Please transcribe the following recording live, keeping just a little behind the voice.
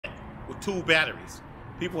with tool batteries.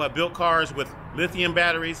 People have built cars with lithium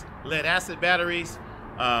batteries, lead acid batteries,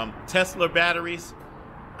 Tesla batteries.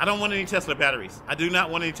 I don't want any Tesla batteries. I do not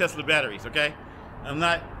want any Tesla batteries, okay? I'm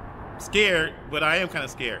not scared, but I am kind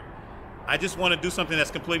of scared. I just want to do something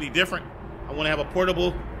that's completely different. I want to have a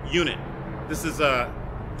portable unit. This is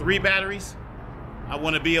 3 batteries. I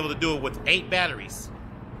want to be able to do it with 8 batteries.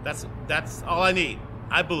 That's all I need.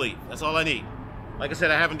 I believe that's all I need. Like I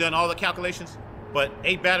said, I haven't done all the calculations, but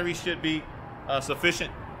 8 batteries should be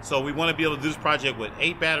sufficient. So we want to be able to do this project with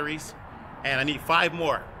 8 batteries, and I need 5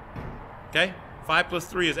 more. Okay, 5 plus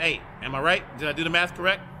 3 is 8. Am I right? Did I do the math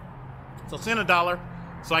correct? So send $1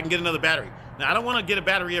 so I can get another battery. Now I don't want to get a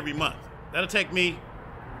battery every month. That'll take me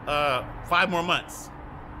 5 more months.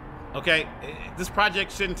 Okay, this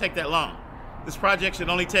project shouldn't take that long. This project should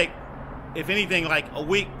only take, if anything, like a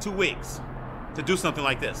week, 2 weeks to do something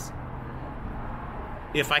like this.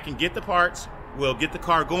 If I can get the parts, we'll get the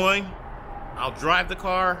car going. I'll drive the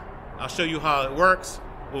car. I'll show you how it works.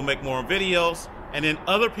 We'll make more videos, and then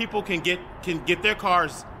other people can get their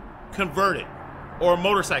cars converted, or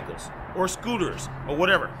motorcycles, or scooters, or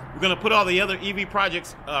whatever. We're gonna put all the other EV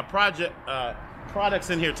products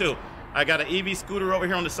in here too. I got an EV scooter over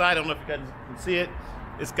here on the side. I don't know if you guys can see it.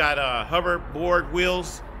 It's got hoverboard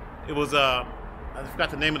wheels. It was I forgot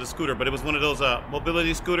the name of the scooter, but it was one of those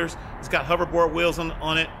mobility scooters. It's got hoverboard wheels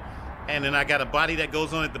on it, and then I got a body that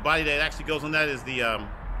goes on it. The body that actually goes on that is the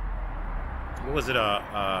what was it?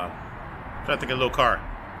 I'm trying to think of a little car.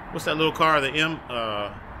 What's that little car? The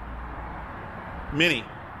Mini,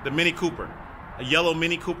 the Mini Cooper, a yellow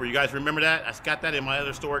Mini Cooper. You guys remember that? I got that in my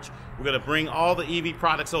other storage. We're gonna bring all the EV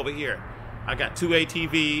products over here. I got 2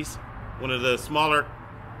 ATVs, one of the smaller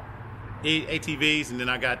ATVs, and then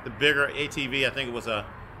I got the bigger ATV. I think it was a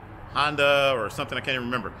Honda or something, I can't even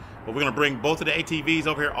remember. But we're gonna bring both of the ATVs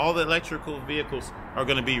over here. All the electrical vehicles are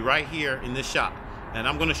gonna be right here in this shop. And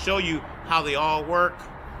I'm gonna show you how they all work.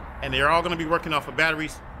 And they're all gonna be working off of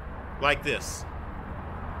batteries like this.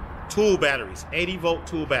 Tool batteries, 80-volt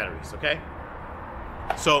tool batteries, okay?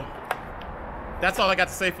 So that's all I got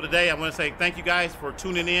to say for today. I want to say thank you guys for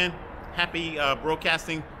tuning in. Happy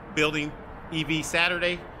broadcasting, building EV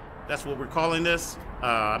Saturday. That's what we're calling this.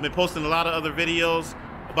 I've been posting a lot of other videos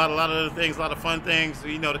about a lot of other things, a lot of fun things,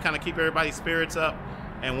 you know, to kind of keep everybody's spirits up.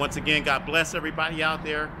 And once again, God bless everybody out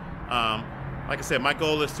there. Like I said, my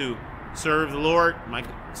goal is to serve the Lord,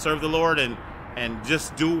 and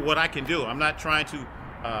just do what I can do. I'm not trying to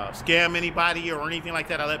scam anybody or anything like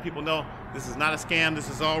that. I let people know this is not a scam. This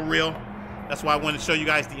is all real. That's why I wanted to show you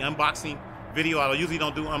guys the unboxing video. I usually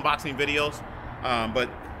don't do unboxing videos, but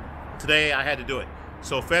today I had to do it.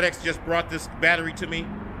 So FedEx just brought this battery to me.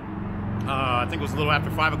 I think it was a little after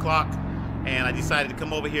 5 o'clock, and I decided to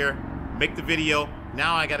come over here, make the video.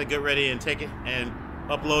 Now I got to get ready and take it and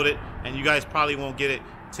upload it, and you guys probably won't get it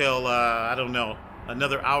till I don't know,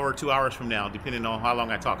 another hour or 2 hours from now, depending on how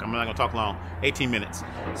long I talk. I'm not gonna talk long, 18 minutes.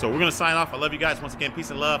 So we're gonna sign off. I love you guys. Once again, peace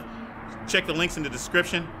and love. Check the links in the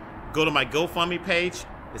description. Go to my GoFundMe page.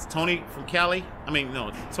 It's Tony from Cali. I mean, no,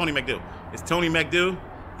 it's Tonymcdew. It's Tonymcdew,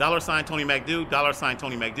 $Tonymcdew,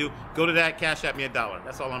 $Tonymcdew. Go to that, cash at me $1.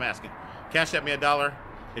 That's all I'm asking. Cash at me $1.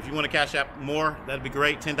 If you want to cash app more, that'd be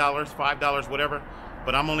great. $10, $5, whatever.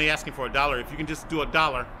 But I'm only asking for $1. If you can just do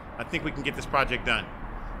 $1, I think we can get this project done.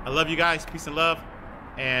 I love you guys. Peace and love.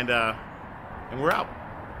 And we're out.